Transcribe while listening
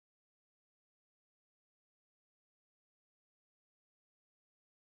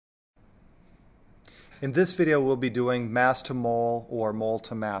In this video, we'll be doing mass to mole or mole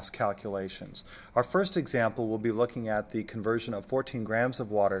to mass calculations. Our first example will be looking at the conversion of 14 grams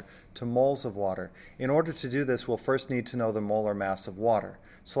of water to moles of water. In order to do this, we'll first need to know the molar mass of water.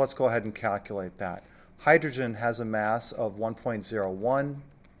 So let's go ahead and calculate that. Hydrogen has a mass of 1.01.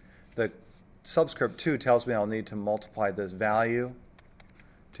 The subscript 2 tells me I'll need to multiply this value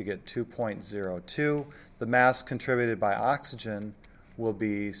to get 2.02. The mass contributed by oxygen will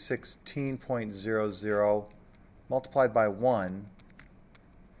be 16.00 multiplied by 1.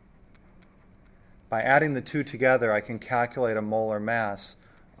 By adding the two together, I can calculate a molar mass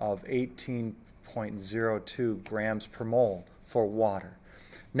of 18.02 grams per mole for water.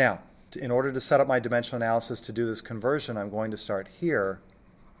 Now, in order to set up my dimensional analysis to do this conversion, I'm going to start here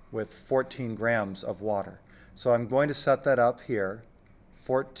with 14 grams of water. So I'm going to set that up here,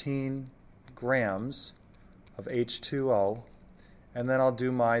 14 grams of H2O, and then I'll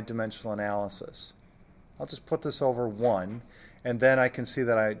do my dimensional analysis. I'll just put this over 1, and then I can see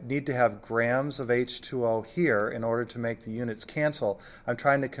that I need to have grams of H2O here in order to make the units cancel. I'm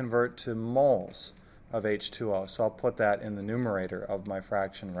trying to convert to moles of H2O, so I'll put that in the numerator of my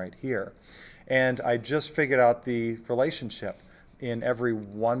fraction right here. And I just figured out the relationship. In every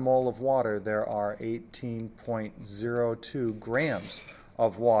 1 mole of water, there are 18.02 grams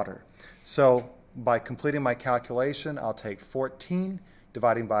of water. So by completing my calculation, I'll take 14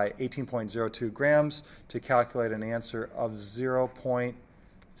 dividing by 18.02 grams to calculate an answer of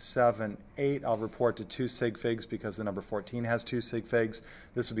 0.78. I'll report to 2 sig figs because the number 14 has 2 sig figs.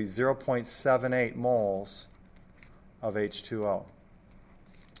 This would be 0.78 moles of H2O.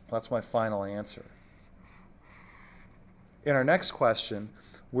 That's my final answer. In our next question,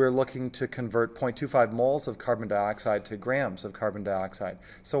 we're looking to convert 0.25 moles of carbon dioxide to grams of carbon dioxide.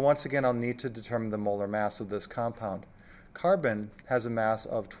 So once again, I'll need to determine the molar mass of this compound. Carbon has a mass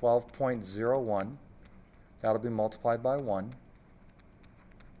of 12.01. That'll be multiplied by 1.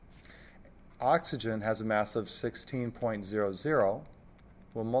 Oxygen has a mass of 16.00.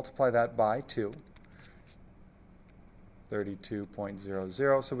 We'll multiply that by 2.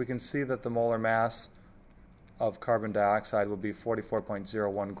 32.00. So we can see that the molar mass of carbon dioxide will be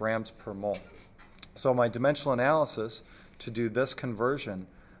 44.01 grams per mole. So my dimensional analysis to do this conversion,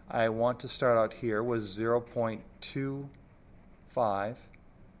 I want to start out here with 0.25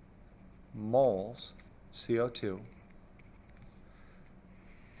 moles CO2,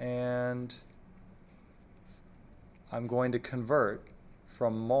 and I'm going to convert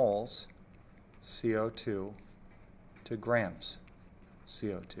from moles CO2 to grams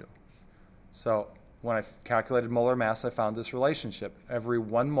CO2. So when I calculated molar mass, I found this relationship. Every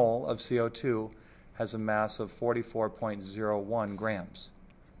 1 mole of CO2 has a mass of 44.01 grams.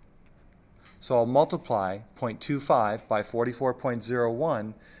 So I'll multiply 0.25 by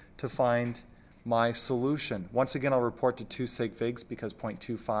 44.01 to find my solution. Once again, I'll report to 2 sig figs because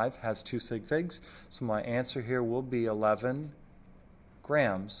 0.25 has 2 sig figs. So my answer here will be 11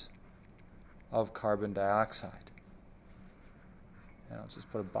 grams of carbon dioxide. And I'll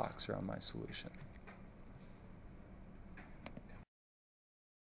just put a box around my solution.